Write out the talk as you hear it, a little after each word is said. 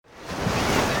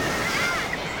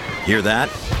Hear that?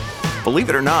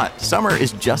 Believe it or not, summer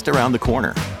is just around the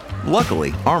corner.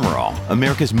 Luckily, Armor All,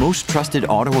 America's most trusted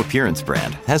auto appearance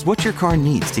brand, has what your car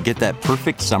needs to get that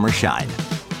perfect summer shine.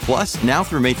 Plus, now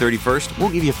through May 31st, we'll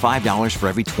give you $5 for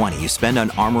every $20 you spend on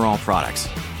Armor All products.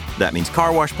 That means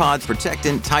car wash pods,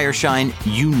 protectant, tire shine,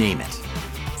 you name it.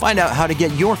 Find out how to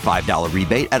get your $5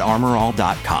 rebate at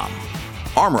armorall.com.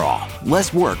 Armor All,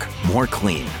 less work, more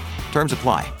clean. Terms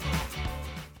apply.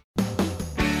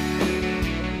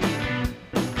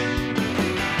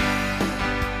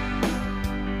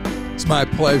 It's my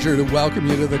pleasure to welcome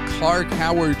you to the Clark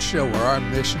Howard Show, where our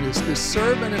mission is to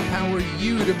serve and empower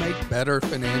you to make better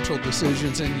financial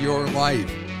decisions in your life.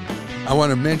 I want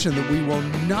to mention that we will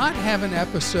not have an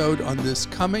episode on this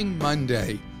coming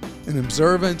Monday in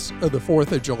observance of the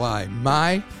 4th of July,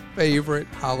 my favorite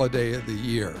holiday of the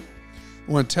year.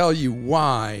 I want to tell you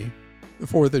why the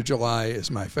 4th of July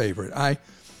is my favorite. I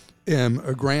am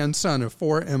a grandson of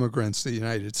 4 immigrants to the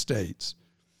United States,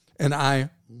 and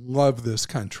I love this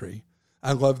country.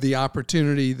 I love the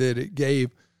opportunity that it gave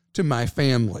to my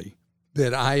family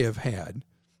that I have had.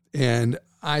 And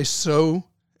I so,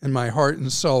 in my heart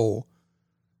and soul,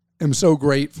 am so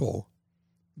grateful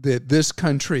that this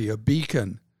country, a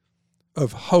beacon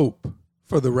of hope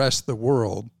for the rest of the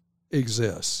world,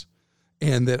 exists.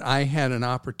 And that I had an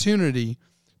opportunity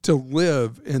to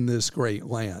live in this great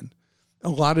land. A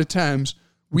lot of times,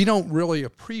 we don't really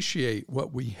appreciate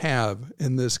what we have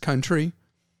in this country.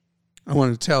 I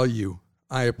want to tell you,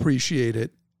 I appreciate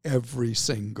it every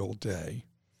single day.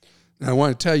 Now, I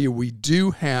want to tell you, we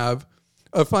do have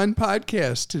a fun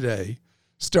podcast today,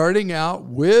 starting out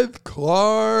with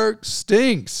Clark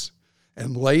Stinks.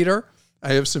 And later,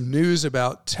 I have some news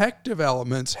about tech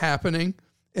developments happening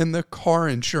in the car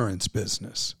insurance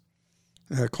business.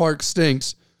 Clark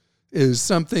Stinks is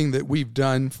something that we've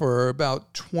done for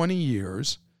about 20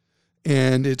 years,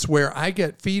 and it's where I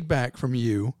get feedback from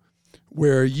you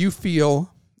where you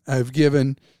feel I've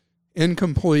given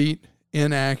incomplete,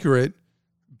 inaccurate,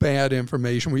 bad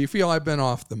information, where you feel I've been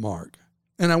off the mark.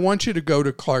 And I want you to go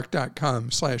to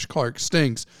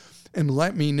clark.com/ClarkStinks and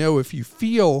let me know if you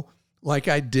feel like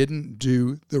I didn't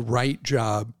do the right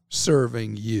job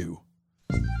serving you.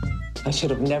 I should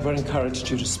have never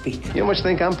encouraged you to speak. You must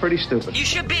think I'm pretty stupid. You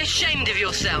should be ashamed of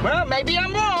yourself. Well, maybe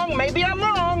I'm wrong. Maybe I'm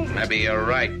wrong. Maybe you're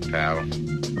right, pal.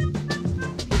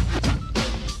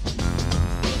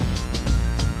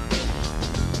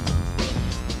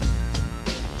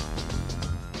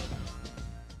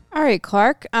 All right,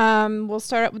 Clark, we'll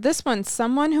start out with this one.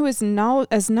 Someone who is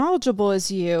as knowledgeable as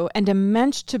you and a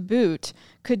mensch to boot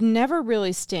could never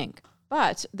really stink.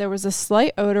 But there was a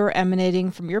slight odor emanating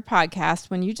from your podcast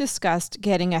when you discussed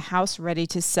getting a house ready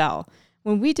to sell.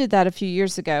 When we did that a few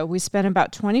years ago, we spent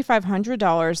about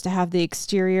 $2,500 to have the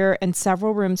exterior and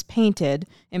several rooms painted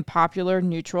in popular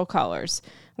neutral colors.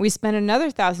 We spent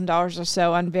another $1,000 or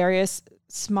so on various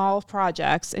small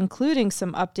projects, including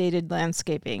some updated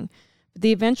landscaping.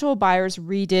 The eventual buyers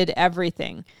redid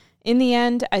everything. In the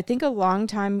end, I think a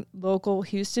longtime local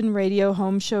Houston radio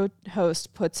home show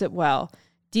host puts it well.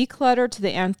 Declutter to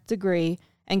the nth degree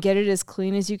and get it as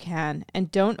clean as you can. And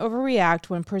don't overreact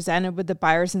when presented with the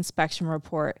buyer's inspection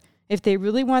report. If they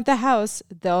really want the house,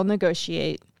 they'll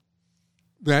negotiate.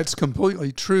 That's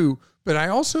completely true. But I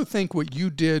also think what you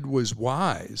did was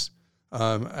wise.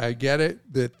 I get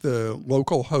it that the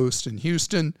local host in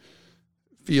Houston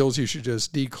feels you should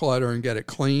just declutter and get it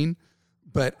clean.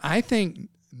 But I think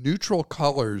neutral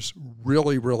colors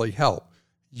really, really help.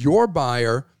 Your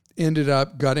buyer ended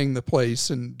up gutting the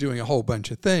place and doing a whole bunch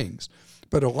of things.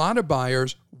 But a lot of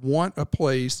buyers want a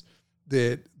place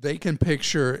that they can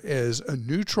picture as a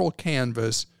neutral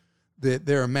canvas, that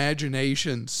their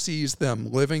imagination sees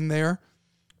them living there,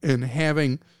 and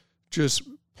having just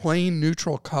plain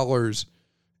neutral colors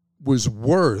was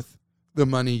worth the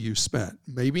money you spent.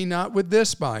 Maybe not with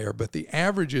this buyer, but the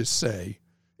averages say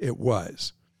it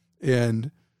was.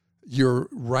 And you're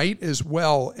right as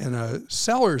well in a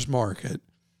seller's market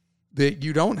that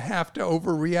you don't have to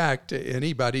overreact to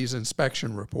anybody's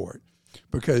inspection report.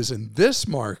 Because in this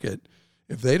market,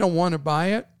 if they don't want to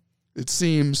buy it, it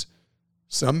seems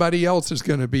somebody else is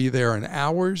going to be there in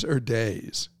hours or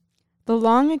days. The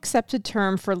long accepted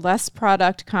term for less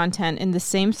product content in the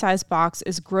same size box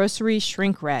is grocery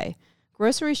shrink ray.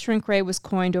 Grocery shrink ray was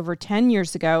coined over 10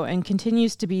 years ago and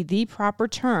continues to be the proper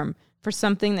term for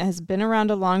something that has been around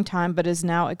a long time but is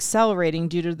now accelerating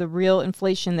due to the real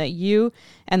inflation that you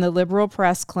and the liberal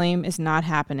press claim is not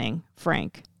happening.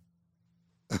 Frank.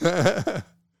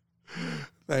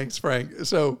 Thanks, Frank.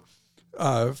 So,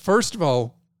 first of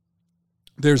all,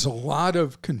 there's a lot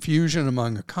of confusion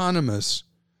among economists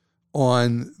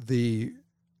on the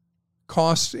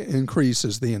cost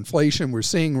increases, the inflation we're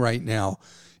seeing right now,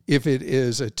 if it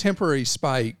is a temporary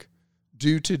spike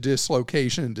due to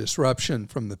dislocation and disruption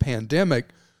from the pandemic,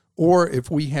 or if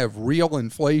we have real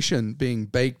inflation being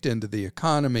baked into the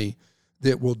economy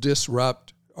that will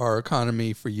disrupt our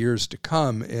economy for years to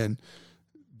come and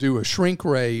do a shrink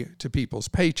ray to people's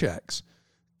paychecks.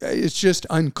 It's just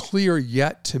unclear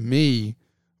yet to me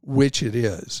which it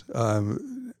is.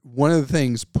 One of the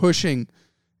things pushing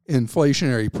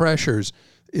inflationary pressures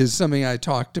is something I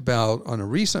talked about on a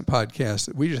recent podcast,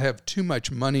 that we just have too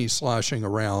much money sloshing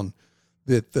around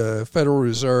that the Federal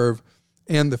Reserve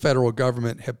and the federal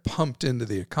government have pumped into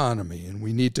the economy, and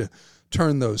we need to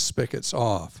turn those spigots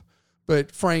off.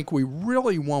 But Frank, we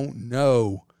really won't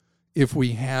know if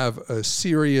we have a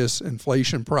serious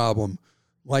inflation problem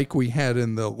like we had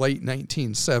in the late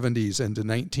 1970s into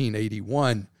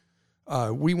 1981.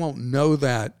 We won't know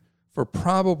that for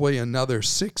probably another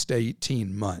 6 to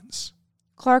 18 months.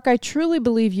 Clark, I truly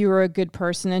believe you are a good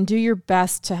person and do your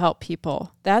best to help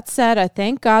people. That said, I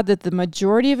thank God that the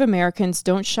majority of Americans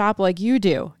don't shop like you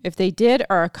do. If they did,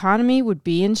 our economy would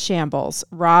be in shambles.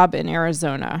 Rob in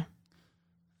Arizona.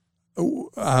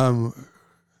 Rob,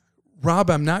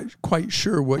 I'm not quite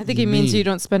sure what you mean. I think it means you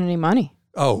don't spend any money.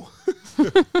 Oh.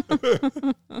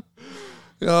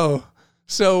 Oh.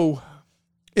 So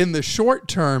in the short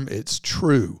term, it's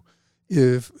true.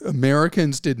 If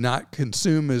Americans did not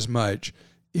consume as much,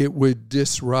 it would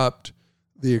disrupt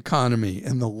the economy.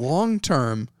 In the long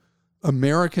term,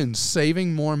 Americans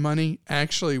saving more money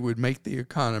actually would make the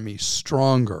economy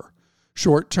stronger.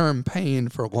 Short-term pain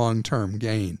for long-term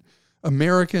gain.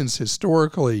 Americans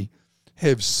historically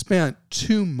have spent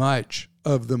too much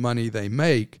of the money they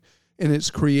make, and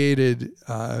it's created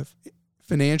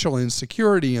financial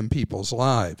insecurity in people's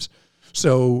lives.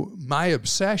 So my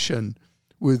obsession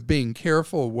with being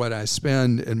careful what I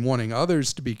spend and wanting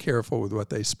others to be careful with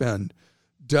what they spend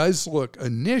does look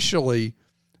initially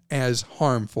as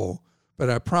harmful, but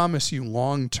I promise you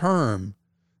long term,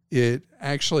 it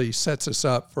actually sets us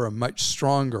up for a much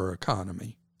stronger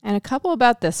economy. And a couple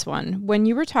about this one. When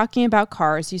you were talking about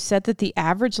cars, you said that the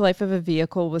average life of a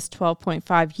vehicle was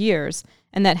 12.5 years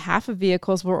and that half of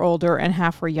vehicles were older and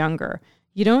half were younger.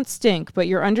 You don't stink, but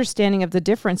your understanding of the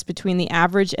difference between the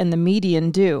average and the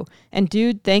median do. And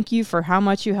dude, thank you for how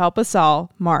much you help us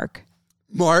all. Mark.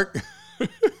 Mark.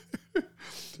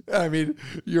 I mean,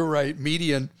 you're right.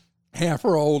 Median, half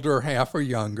are older, half are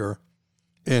younger.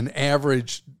 And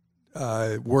average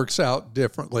works out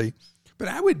differently. But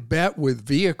I would bet with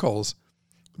vehicles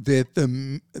that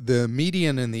the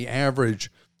median and the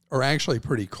average are actually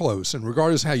pretty close. And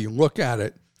regardless of how you look at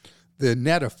it, the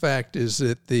net effect is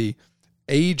that the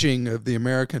aging of the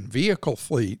American vehicle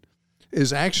fleet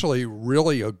is actually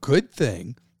really a good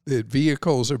thing, that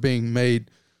vehicles are being made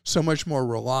so much more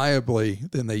reliably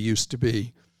than they used to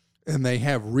be, and they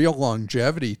have real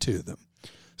longevity to them.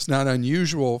 It's not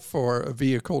unusual for a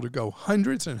vehicle to go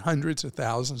hundreds and hundreds of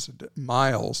thousands of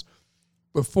miles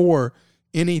before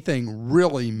anything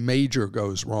really major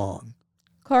goes wrong.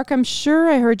 Clark, I'm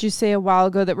sure I heard you say a while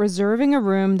ago that reserving a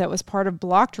room that was part of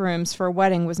blocked rooms for a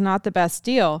wedding was not the best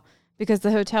deal because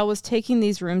the hotel was taking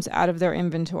these rooms out of their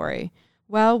inventory.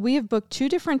 Well, we have booked 2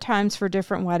 different times for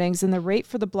different weddings, and the rate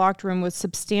for the blocked room was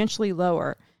substantially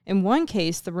lower. In one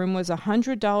case, the room was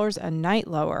 $100 a night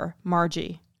lower.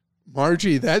 Margie,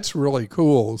 that's really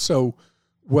cool. So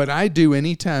what I do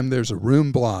anytime there's a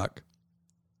room block,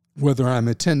 whether I'm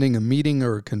attending a meeting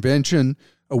or a convention,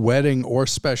 a wedding or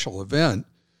special event,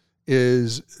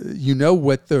 is you know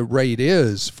what the rate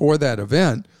is for that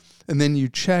event, and then you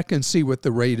check and see what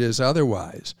the rate is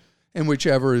otherwise. And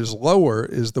whichever is lower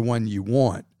is the one you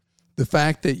want. The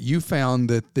fact that you found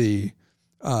that the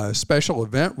special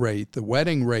event rate, the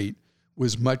wedding rate,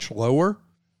 was much lower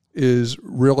is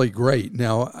really great.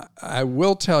 Now, I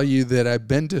will tell you that I've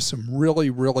been to some really,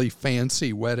 really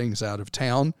fancy weddings out of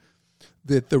town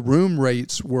that the room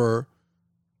rates were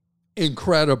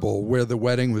incredible where the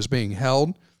wedding was being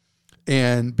held.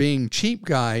 And being cheap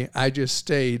guy, I just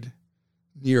stayed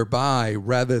nearby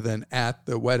rather than at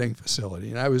the wedding facility.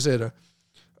 And I was at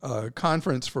a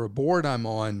conference for a board I'm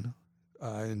on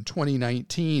in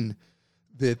 2019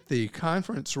 that the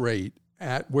conference rate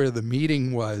at where the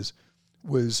meeting was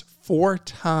 4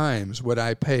 times what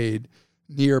I paid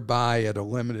nearby at a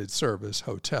limited service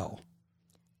hotel.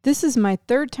 this is my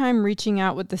 3rd time reaching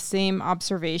out with the same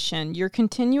observation. Your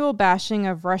continual bashing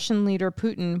of Russian leader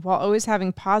Putin while always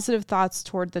having positive thoughts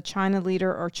toward the China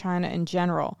leader or China in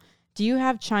general. Do you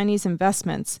have Chinese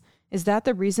investments? Is that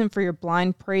the reason for your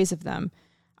blind praise of them?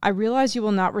 I realize you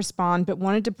will not respond, but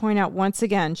wanted to point out once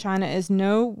again, China is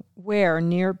nowhere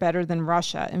near better than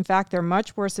Russia. In fact, they're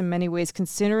much worse in many ways,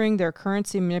 considering their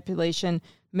currency manipulation,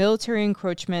 military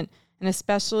encroachment, and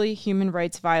especially human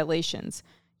rights violations.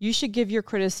 You should give your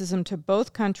criticism to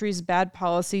both countries' bad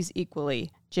policies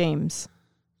equally. James.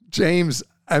 James,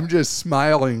 I'm just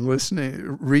smiling,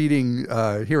 listening, reading,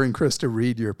 hearing Christa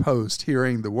read your post,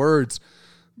 hearing the words,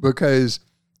 because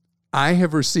I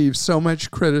have received so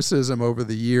much criticism over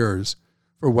the years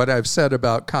for what I've said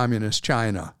about communist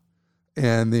China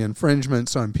and the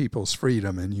infringements on people's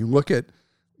freedom. And you look at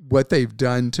what they've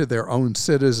done to their own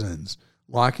citizens,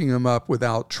 locking them up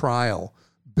without trial,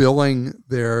 billing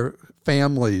their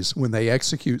families when they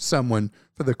execute someone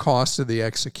for the cost of the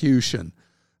execution,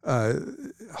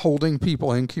 holding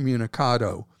people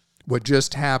incommunicado. What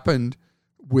just happened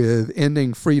with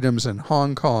ending freedoms in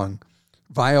Hong Kong,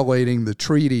 violating the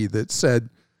treaty that said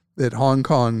that Hong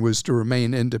Kong was to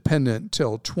remain independent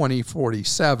till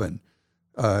 2047,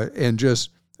 and just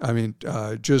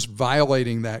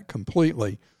violating that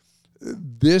completely.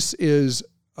 This is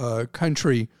a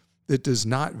country that does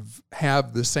not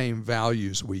have the same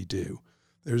values we do.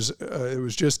 It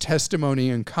was just testimony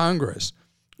in Congress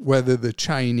whether the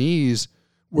Chinese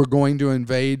were going to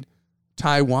invade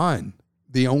Taiwan,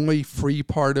 the only free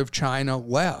part of China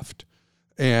left,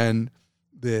 and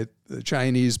that the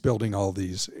Chinese building all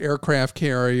these aircraft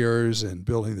carriers and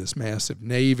building this massive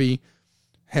navy,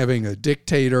 having a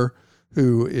dictator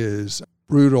who is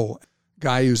brutal,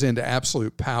 guy who's into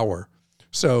absolute power.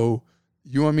 So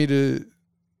you want me to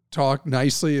talk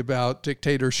nicely about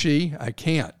dictator Xi? I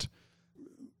can't.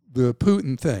 The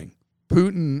Putin thing.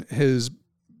 Putin has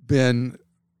been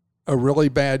a really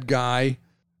bad guy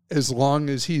as long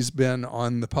as he's been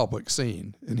on the public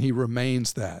scene, and he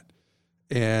remains that.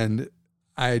 And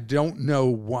I don't know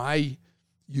why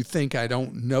you think I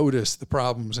don't notice the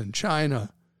problems in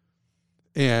China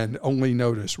and only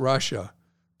notice Russia.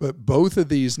 But both of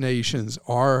these nations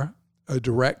are a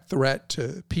direct threat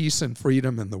to peace and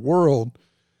freedom in the world.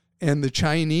 And the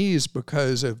Chinese,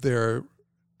 because of their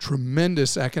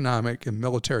tremendous economic and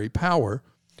military power,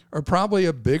 are probably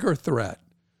a bigger threat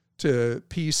to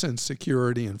peace and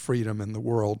security and freedom in the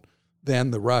world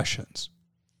than the Russians.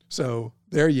 So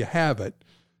there you have it.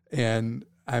 And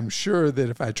I'm sure that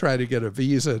if I try to get a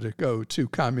visa to go to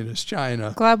communist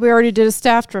China... Glad we already did a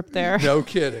staff trip there. No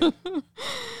kidding.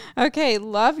 Okay,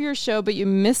 love your show, but you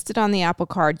missed it on the Apple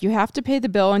Card. You have to pay the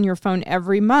bill on your phone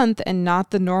every month and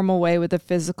not the normal way with a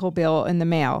physical bill in the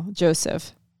mail.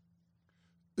 Joseph.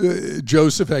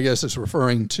 Joseph, I guess, is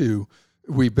referring to...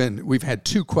 We've had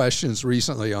two questions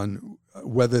recently on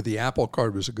whether the Apple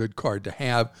Card was a good card to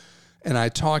have, and I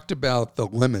talked about the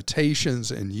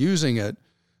limitations in using it,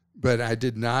 but I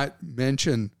did not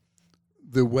mention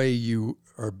the way you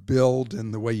are billed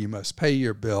and the way you must pay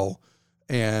your bill,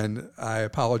 and I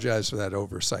apologize for that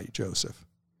oversight, Joseph.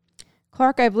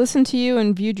 Clark, I've listened to you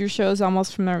and viewed your shows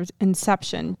almost from their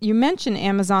inception. You mention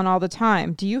Amazon all the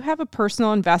time. Do you have a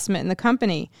personal investment in the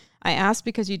company? I ask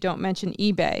because you don't mention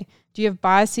eBay. Do you have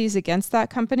biases against that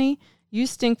company? You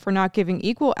stink for not giving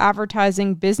equal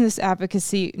advertising, business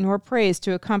advocacy, nor praise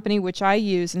to a company which I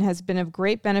use and has been of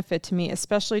great benefit to me,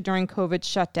 especially during COVID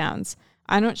shutdowns.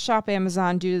 I don't shop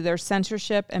Amazon due to their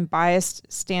censorship and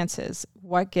biased stances.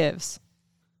 What gives?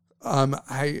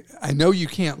 I know you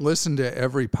can't listen to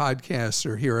every podcast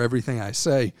or hear everything I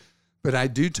say, but I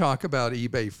do talk about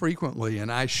eBay frequently,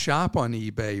 and I shop on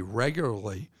eBay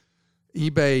regularly.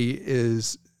 eBay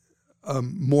is a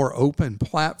more open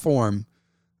platform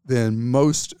than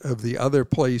most of the other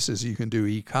places you can do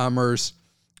e-commerce,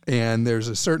 and there's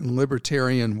a certain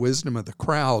libertarian wisdom of the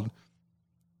crowd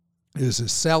is the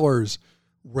sellers'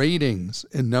 ratings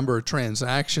and number of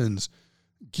transactions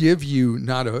give you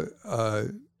not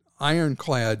a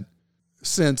ironclad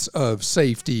sense of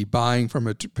safety buying from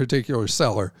a particular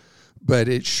seller, but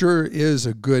it sure is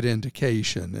a good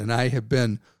indication. And I have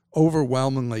been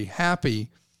overwhelmingly happy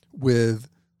with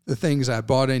the things I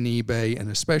bought on eBay,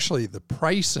 and especially the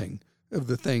pricing of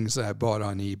the things that I bought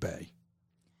on eBay.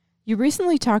 You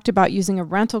recently talked about using a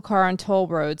rental car on toll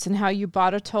roads and how you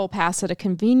bought a toll pass at a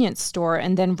convenience store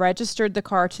and then registered the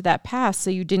car to that pass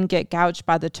so you didn't get gouged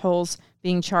by the tolls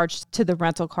being charged to the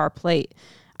rental car plate.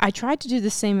 I tried to do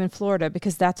the same in Florida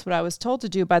because that's what I was told to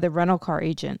do by the rental car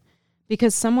agent.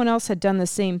 Because someone else had done the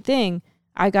same thing,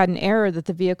 I got an error that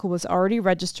the vehicle was already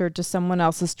registered to someone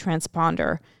else's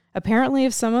transponder. Apparently,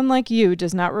 if someone like you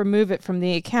does not remove it from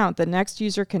the account, the next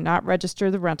user cannot register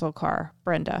the rental car.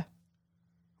 Brenda.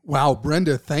 Wow,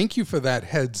 Brenda, thank you for that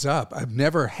heads up. I've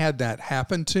never had that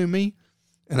happen to me,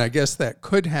 and I guess that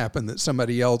could happen, that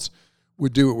somebody else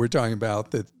would do what we're talking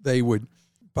about, that they would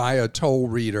buy a toll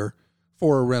reader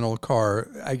for a rental car.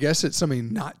 I guess it's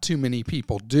something not too many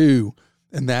people do,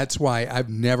 and that's why I've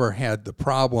never had the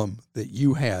problem that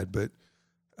you had. But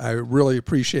I really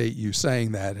appreciate you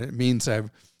saying that. It means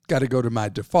I've got to go to my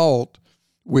default,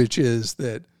 which is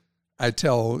that I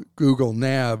tell Google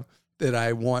Nav that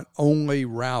I want only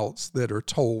routes that are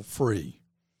toll-free.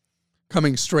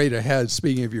 Coming straight ahead,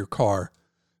 speaking of your car,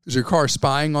 is your car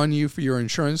spying on you for your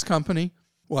insurance company?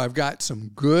 Well, I've got some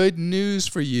good news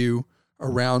for you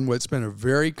around what's been a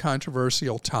very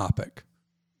controversial topic.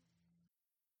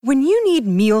 When you need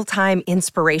mealtime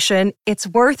inspiration, it's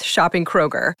worth shopping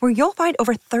Kroger, where you'll find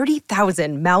over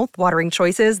 30,000 mouth-watering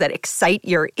choices that excite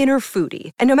your inner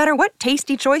foodie. And no matter what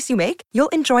tasty choice you make, you'll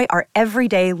enjoy our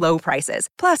everyday low prices,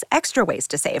 plus extra ways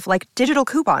to save, like digital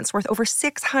coupons worth over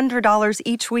 $600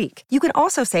 each week. You can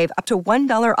also save up to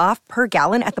 $1 off per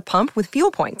gallon at the pump with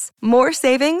fuel points. More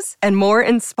savings and more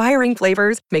inspiring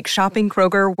flavors make shopping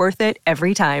Kroger worth it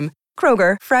every time.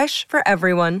 Kroger, fresh for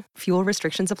everyone. Fuel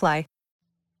restrictions apply.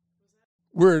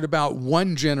 We're at about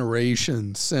one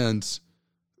generation since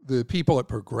the people at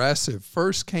Progressive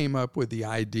first came up with the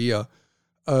idea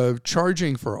of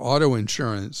charging for auto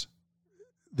insurance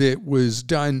that was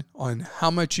done on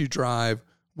how much you drive,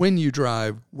 when you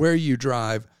drive, where you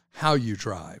drive, how you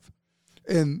drive.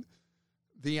 And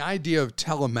the idea of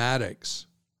telematics,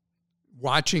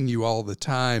 watching you all the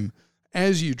time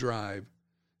as you drive,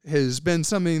 has been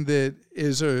something that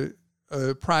is a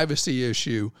privacy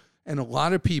issue. And a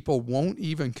lot of people won't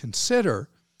even consider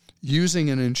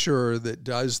using an insurer that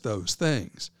does those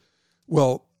things.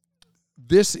 Well,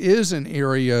 this is an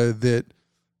area that,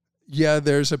 yeah,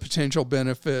 there's a potential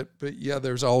benefit, but yeah,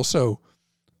 there's also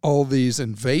all these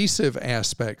invasive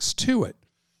aspects to it.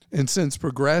 And since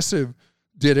Progressive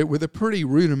did it with a pretty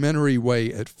rudimentary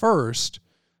way at first,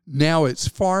 now it's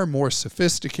far more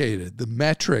sophisticated. The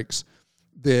metrics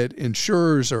that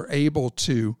insurers are able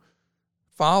to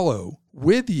follow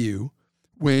with you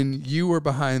when you are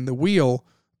behind the wheel,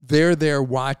 they're there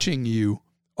watching you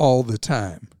all the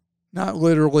time. Not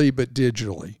literally, but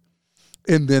digitally.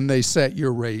 And then they set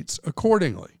your rates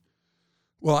accordingly.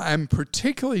 Well, I'm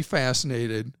particularly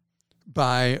fascinated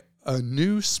by a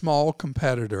new small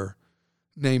competitor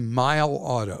named Mile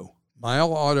Auto.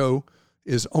 Mile Auto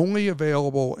is only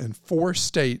available in 4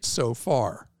 states so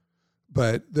far,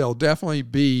 but they'll definitely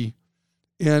be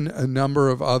in a number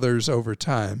of others over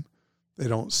time. They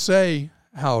don't say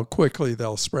how quickly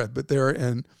they'll spread, but they're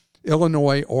in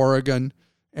Illinois, Oregon,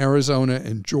 Arizona,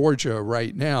 and Georgia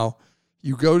right now.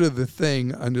 You go to the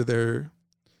thing under their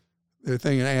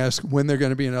thing and ask when they're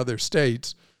going to be in other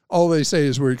states. All they say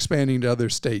is we're expanding to other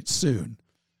states soon.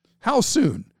 How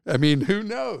soon? I mean, who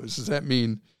knows? Does that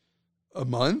mean a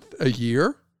month, a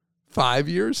year, 5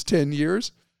 years, 10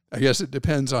 years? I guess it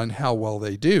depends on how well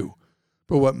they do.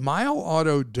 But what Mile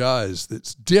Auto does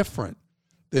that's different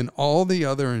than all the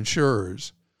other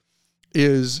insurers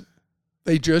is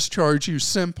they just charge you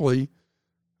simply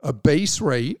a base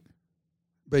rate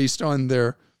based on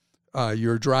their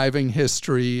your driving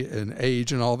history and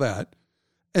age and all that,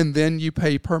 and then you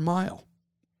pay per mile.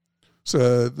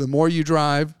 So the more you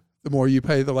drive, the more you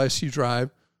pay. The less you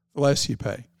drive, the less you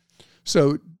pay.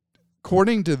 So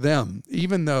according to them,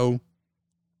 even though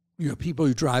you have people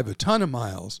who drive a ton of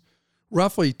miles,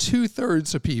 roughly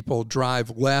 2/3 of people drive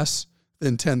less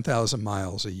than 10,000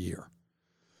 miles a year.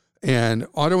 And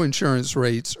auto insurance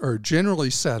rates are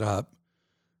generally set up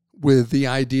with the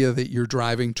idea that you're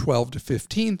driving 12 to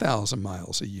 15,000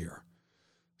 miles a year.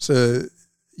 So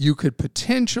you could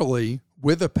potentially,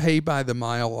 with a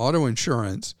pay-by-the-mile auto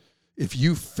insurance, if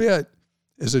you fit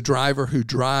as a driver who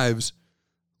drives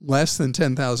less than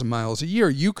 10,000 miles a year,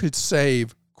 you could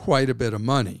save quite a bit of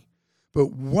money.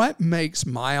 But what makes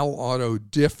Mile Auto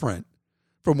different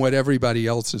from what everybody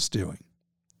else is doing?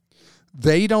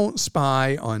 They don't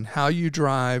spy on how you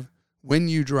drive, when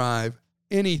you drive,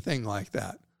 anything like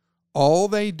that. All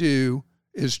they do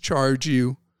is charge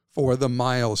you for the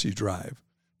miles you drive.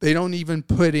 They don't even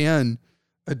put in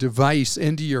a device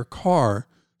into your car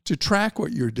to track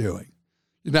what you're doing.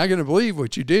 You're not going to believe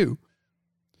what you do.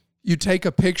 You take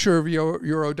a picture of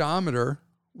your odometer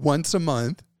once a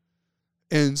month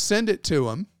and send it to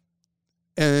them,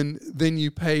 and then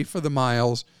you pay for the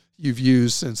miles you've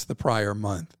used since the prior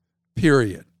month,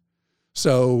 period.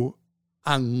 So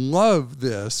I love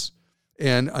this,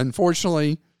 and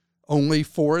unfortunately, only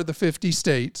 4 of the 50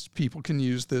 states people can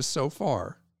use this so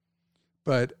far.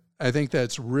 But I think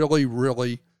that's really,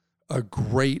 really a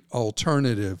great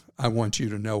alternative I want you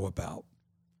to know about.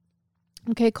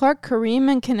 Okay, Clark,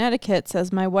 Kareem in Connecticut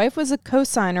says, my wife was a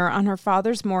co-signer on her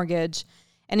father's mortgage,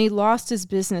 and he lost his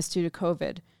business due to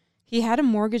COVID. He had a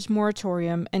mortgage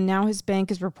moratorium, and now his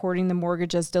bank is reporting the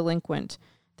mortgage as delinquent.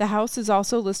 The house is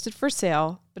also listed for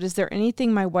sale, but is there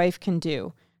anything my wife can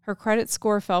do? Her credit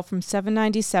score fell from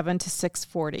 797 to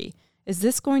 640. Is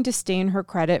this going to stain her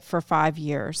credit for 5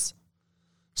 years?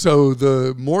 So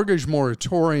the mortgage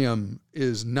moratorium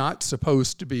is not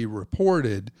supposed to be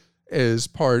reported as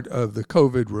part of the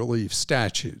COVID relief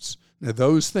statutes. Now,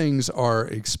 those things are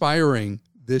expiring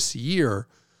this year,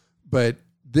 but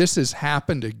this has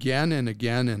happened again and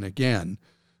again and again.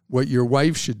 What your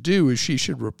wife should do is she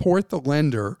should report the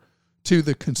lender to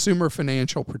the Consumer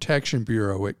Financial Protection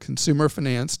Bureau at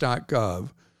consumerfinance.gov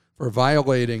for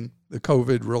violating the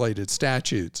COVID-related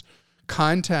statutes.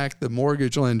 Contact the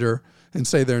mortgage lender and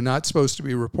say they're not supposed to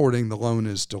be reporting the loan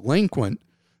as delinquent,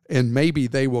 and maybe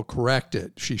they will correct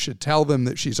it. She should tell them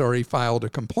that she's already filed a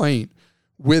complaint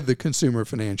with the Consumer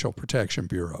Financial Protection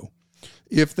Bureau.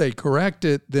 If they correct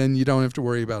it, then you don't have to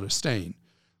worry about a stain.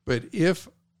 But if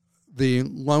the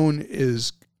loan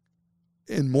is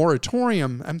in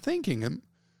moratorium, I'm thinking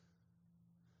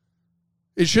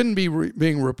it shouldn't be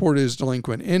being reported as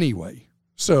delinquent anyway.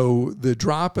 So the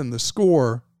drop in the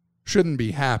score shouldn't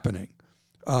be happening.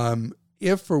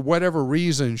 If for whatever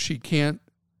reason she can't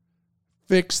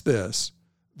fix this,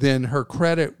 then her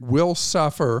credit will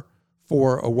suffer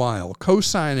for a while.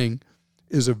 Co-signing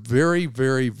is a very,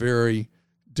 very, very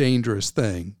dangerous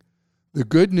thing. The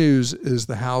good news is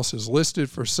the house is listed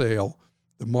for sale.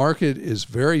 The market is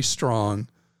very strong.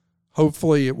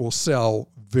 Hopefully it will sell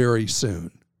very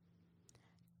soon.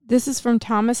 This is from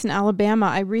Thomas in Alabama.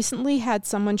 I recently had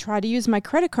someone try to use my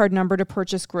credit card number to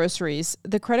purchase groceries.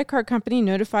 The credit card company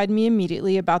notified me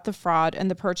immediately about the fraud, and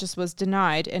the purchase was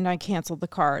denied, and I canceled the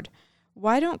card.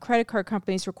 Why don't credit card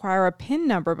companies require a PIN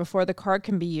number before the card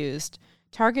can be used?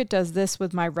 Target does this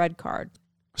with my Red card.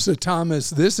 So, Thomas,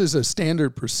 this is a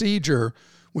standard procedure,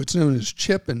 what's known as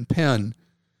chip and PIN,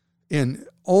 in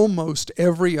almost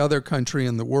every other country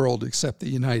in the world except the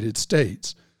United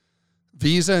States.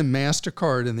 Visa and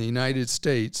MasterCard in the United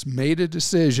States made a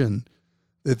decision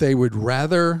that they would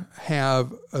rather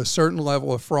have a certain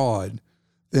level of fraud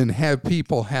than have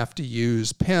people have to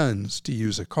use PINs to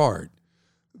use a card.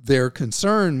 Their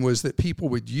concern was that people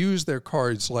would use their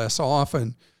cards less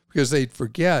often because they'd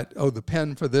forget, oh, the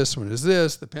PIN for this one is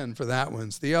this, the PIN for that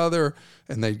one's the other,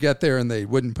 and they'd get there and they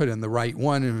wouldn't put in the right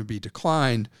one and it would be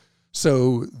declined.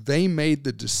 So they made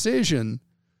the decision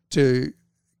to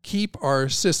keep our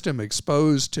system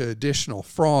exposed to additional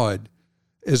fraud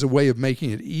as a way of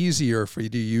making it easier for you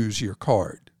to use your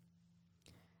card.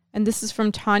 And this is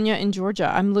from Tanya in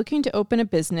Georgia. I'm looking to open a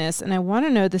business, and I want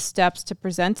to know the steps to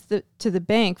present to the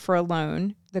bank for a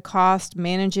loan, the cost,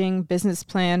 managing, business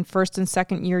plan, first and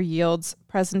second year yields,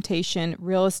 presentation,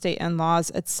 real estate and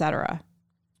laws, etc.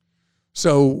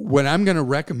 So what I'm going to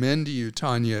recommend to you,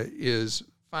 Tanya, is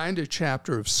find a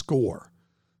chapter of SCORE,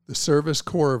 the Service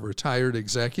Corps of Retired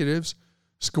Executives,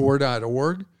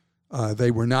 score.org.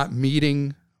 They were not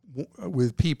meeting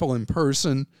with people in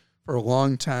person for a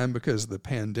long time because of the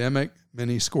pandemic.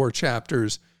 Many SCORE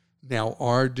chapters now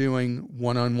are doing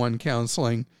one-on-one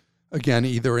counseling, again,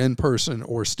 either in person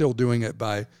or still doing it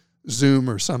by Zoom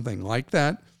or something like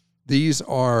that. These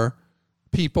are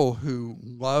people who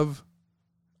love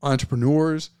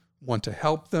entrepreneurs, want to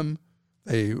help them.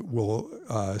 They will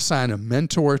assign a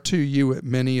mentor to you at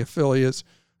many affiliates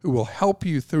who will help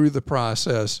you through the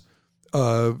process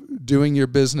of doing your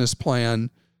business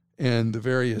plan and the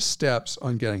various steps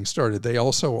on getting started. They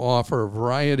also offer a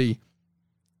variety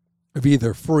of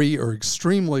either free or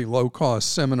extremely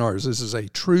low-cost seminars. This is a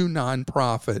true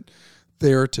nonprofit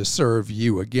there to serve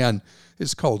you. Again,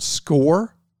 it's called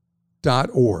score.org.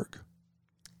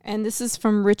 And this is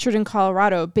from Richard in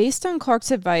Colorado. Based on Clark's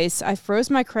advice, I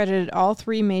froze my credit at all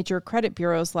 3 major credit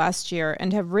bureaus last year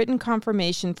and have written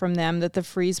confirmation from them that the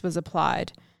freeze was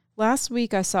applied. Last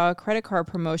week, I saw a credit card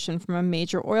promotion from a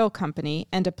major oil company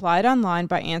and applied online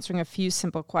by answering a few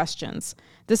simple questions.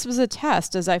 This was a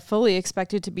test, as I fully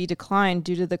expected to be declined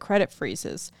due to the credit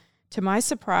freezes. To my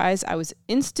surprise, I was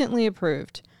instantly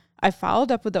approved. I followed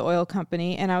up with the oil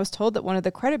company, and I was told that one of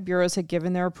the credit bureaus had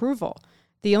given their approval.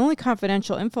 The only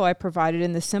confidential info I provided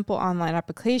in the simple online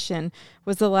application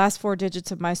was the last 4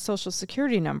 digits of my Social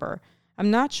Security number.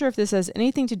 I'm not sure if this has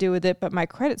anything to do with it, but my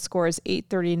credit score is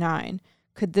 839.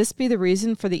 Could this be the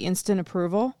reason for the instant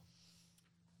approval?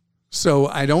 So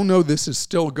I don't know this is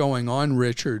still going on,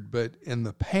 Richard, but in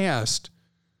the past,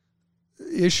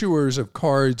 issuers of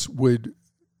cards would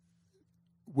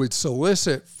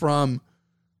solicit from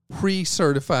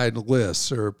pre-certified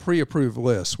lists or pre-approved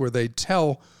lists where they'd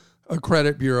tell a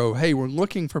credit bureau, hey, we're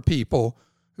looking for people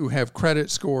who have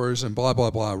credit scores and blah,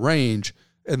 blah, blah range,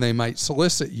 and they might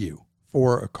solicit you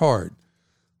for a card.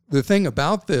 The thing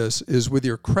about this is with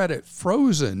your credit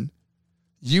frozen,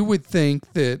 you would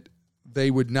think that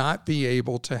they would not be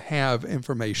able to have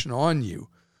information on you.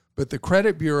 But the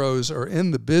credit bureaus are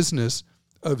in the business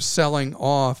of selling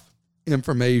off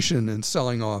information and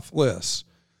selling off lists.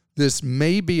 This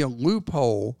may be a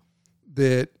loophole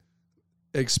that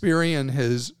Experian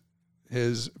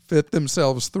has fit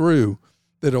themselves through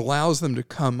that allows them to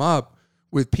come up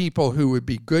with people who would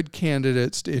be good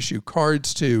candidates to issue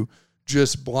cards to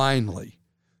just blindly.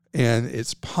 And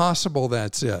it's possible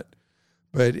that's it.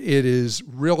 But it is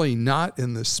really not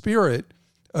in the spirit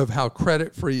of how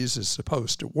credit freeze is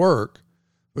supposed to work,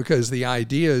 because the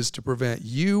idea is to prevent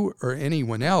you or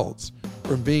anyone else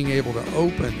from being able to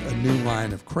open a new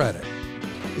line of credit.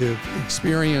 If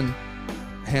Experian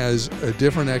has a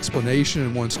different explanation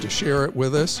and wants to share it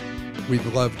with us, we'd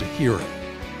love to hear it.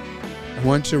 I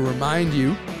want to remind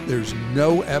you there's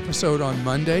no episode on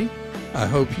Monday. I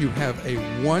hope you have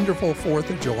a wonderful 4th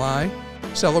of July,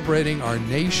 celebrating our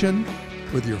nation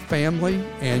with your family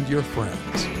and your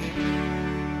friends.